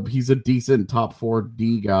he's a decent top 4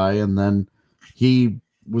 D guy, and then he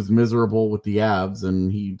was miserable with the Avs,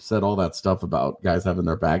 and he said all that stuff about guys having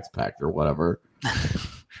their bags packed or whatever.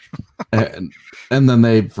 and then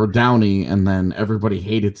they for Downey, and then everybody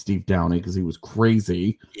hated Steve Downey because he was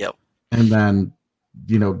crazy. Yep. And then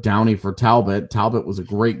Downey for Talbot. Talbot was a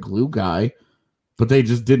great glue guy, but they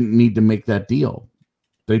just didn't need to make that deal.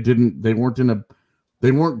 They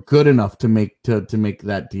weren't good enough to make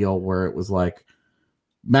that deal where it was like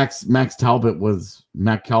Max Talbot was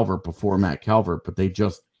Matt Calvert before Matt Calvert, but they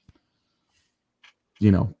just, they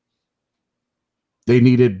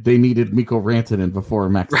needed Mikko Rantanen before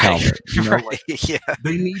Max Talbot. Yeah.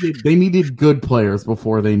 They needed good players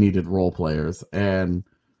before they needed role players, and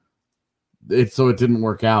it didn't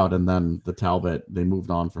work out. And then the Talbot, they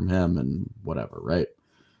moved on from him and whatever, right?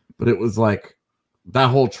 But it was like that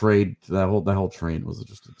whole trade, that whole train was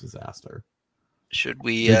just a disaster. Should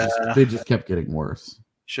we? They just kept getting worse.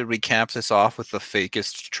 Should we cap this off with the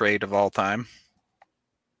fakest trade of all time?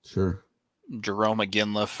 Sure. Jerome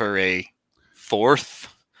McGinley for a 4th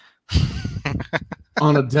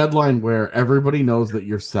on a deadline where everybody knows that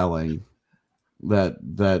you're selling,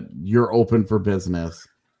 that you're open for business,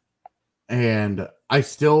 and I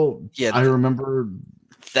remember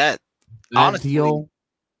that honestly, deal.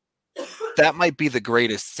 That might be the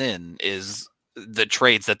greatest sin is the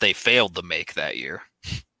trades that they failed to make that year.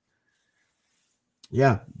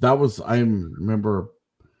 Yeah, that was. I remember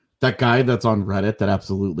that guy that's on Reddit that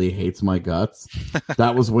absolutely hates my guts.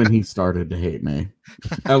 That was when he started to hate me,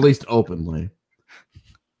 at least openly,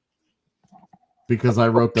 because I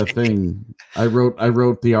wrote the thing. I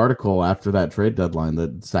wrote the article after that trade deadline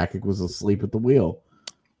that Sakic was asleep at the wheel.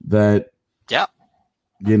 That that.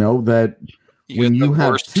 When you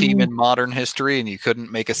have worst team in modern history and you couldn't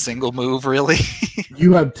make a single move, really?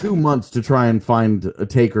 You have 2 months to try and find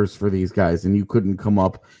takers for these guys, and you couldn't come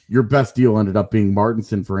up. Your best deal ended up being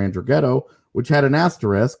Martinson for Andrew Ghetto, which had an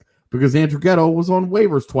asterisk because Andrew Ghetto was on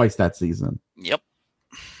waivers twice that season. Yep.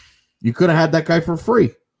 You could have had that guy for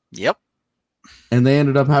free. Yep. And they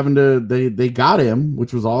ended up having to, they got him,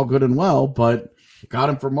 which was all good and well, but got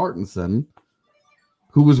him for Martinson,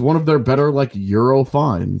 who was one of their better, Euro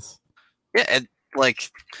finds. Yeah, and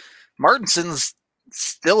Martinson's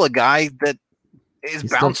still a guy that is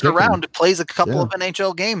bounced around, plays a couple of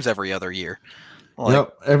NHL games every other year.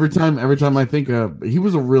 Yep. Every time I think he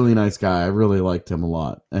was a really nice guy. I really liked him a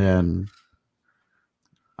lot, and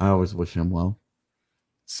I always wish him well.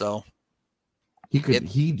 So he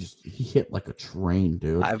hit like a train,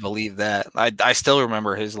 dude. I believe that. I still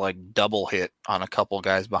remember his double hit on a couple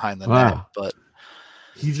guys behind the net, but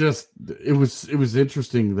it was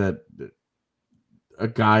interesting that a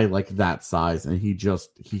guy like that size, and he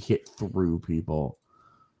hit through people.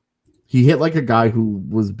 He hit like a guy who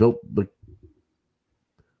was built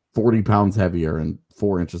 40 pounds heavier and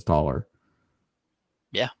 4 inches taller.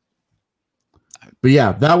 Yeah. But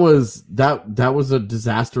yeah, that was a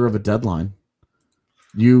disaster of a deadline.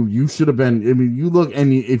 You should have been. I mean, you look,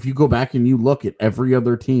 and if you go back and you look at every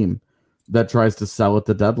other team that tries to sell at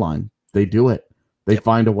the deadline, they do it. They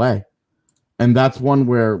find a way. And that's one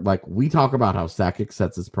where, we talk about how Sakic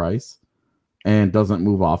sets his price. and doesn't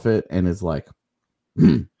move off it and is like,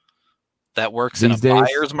 That works in a These days-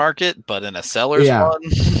 buyer's market, but in a seller's Yeah. one.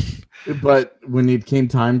 but when it came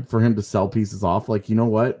time for him to sell pieces off, like, you know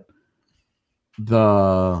what?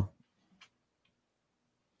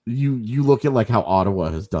 You look at like how Ottawa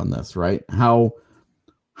has done this, right? How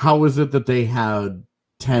is it that they had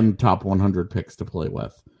 10 top 100 picks to play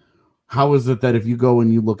with? How is it that if you go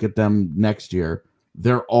and you look at them next year,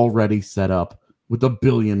 they're already set up with 1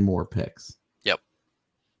 billion more picks? Yep.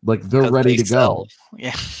 Like they're 'Cause ready they to sell. go.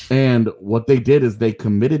 Yeah. And what they did is they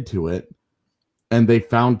committed to it and they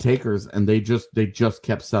found takers and they just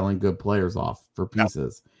kept selling good players off for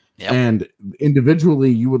pieces. Yep. And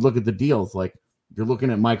individually you would look at the deals, like you're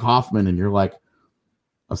looking at Mike Hoffman and you're like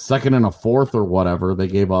a second and a fourth or whatever they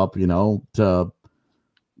gave up, to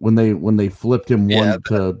when they flipped him Yeah,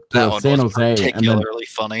 to That one San was Jose, and then particularly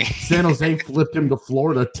funny. San Jose flipped him to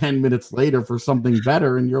Florida 10 minutes later for something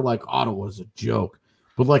better, and you're like, Ottawa's a joke.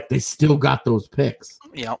 But like they still got those picks.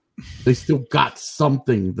 Yep. They still got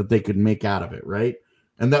something that they could make out of it, right?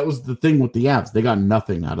 And that was the thing with the Avs. They got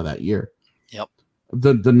nothing out of that year. Yep.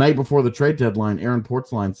 The night before the trade deadline, Aaron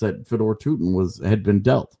Portzline said Fedor Tutin had been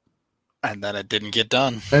dealt. And then it didn't get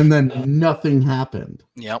done. And then nothing happened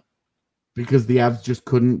Yep. because the Avs just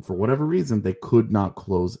couldn't, for whatever reason, they could not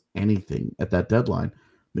close anything at that deadline.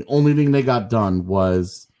 The only thing they got done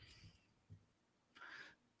was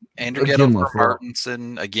Andrew Iginla Gettle for for-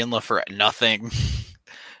 Martinson, Iginla for nothing.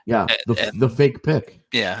 yeah, And- the fake pick.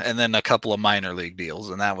 Yeah, and then a couple of minor league deals,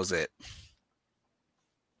 and that was it.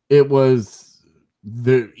 It was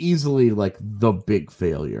easily like the big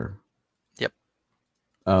failure. Yep.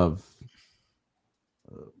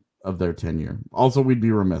 Of their tenure. Also, we'd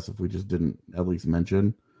be remiss if we just didn't at least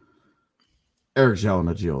mention Eric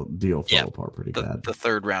Jalina deal fell Yep. apart pretty The bad.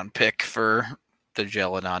 third round pick for the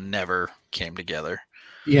Gelinon never came together.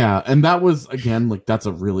 Yeah, and that was again like that's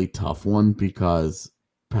a really tough one because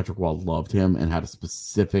Patrick Wall loved him and had a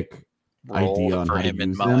specific Role idea on for how to him in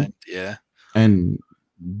use them. mind. Yeah. And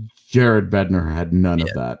Jared Bednar had none of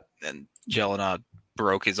Yeah. that. And Gelinon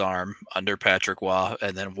broke his arm under Patrick Waugh,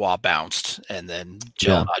 and then Waugh bounced, and then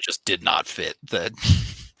Gelinon just did not fit.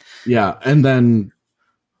 Yeah, and then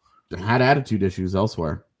had attitude issues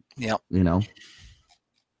elsewhere. Yep. And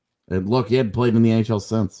look, he hadn't played in the NHL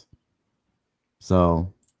since.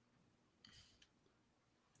 So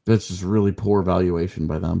that's just really poor valuation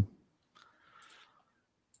by them.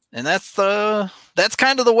 And that's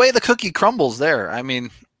kind of the way the cookie crumbles there. I mean,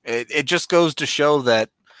 it just goes to show that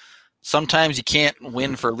sometimes you can't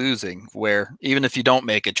win for losing, where even if you don't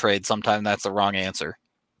make a trade, sometimes that's the wrong answer.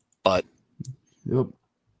 But Yep.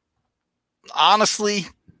 honestly,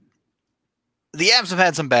 the Avs have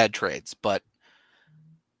had some bad trades, but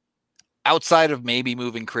outside of maybe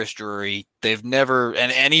moving Chris Drury, they've never,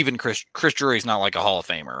 and even Chris Drury's not like a Hall of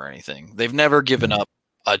Famer or anything. They've never given up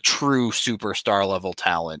a true superstar level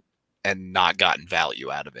talent and not gotten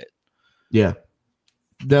value out of it. Yeah.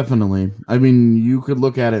 Definitely. I mean, you could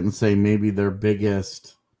look at it and say maybe their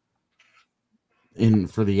biggest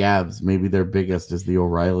for the Avs, maybe their biggest is the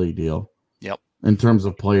O'Reilly deal. Yep. In terms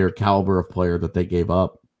of caliber of player that they gave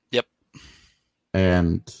up. Yep.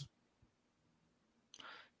 And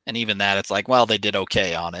even that, it's like, well, they did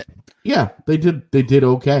okay on it. yeah, they did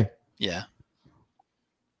okay. Yeah.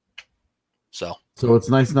 So it's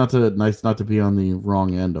nice not to be on the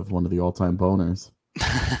wrong end of one of the all-time boners.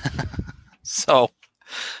 So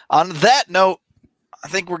on that note, I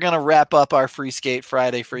think we're going to wrap up our Free Skate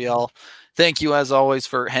Friday for y'all. Thank you, as always,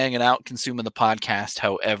 for hanging out, consuming the podcast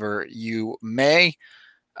however you may.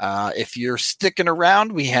 If you're sticking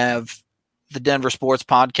around, we have the Denver Sports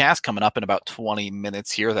Podcast coming up in about 20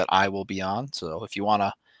 minutes here that I will be on. So if you want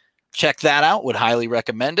to check that out, would highly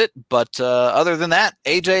recommend it. But other than that,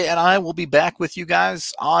 AJ and I will be back with you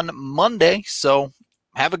guys on Monday. So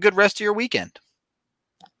have a good rest of your weekend.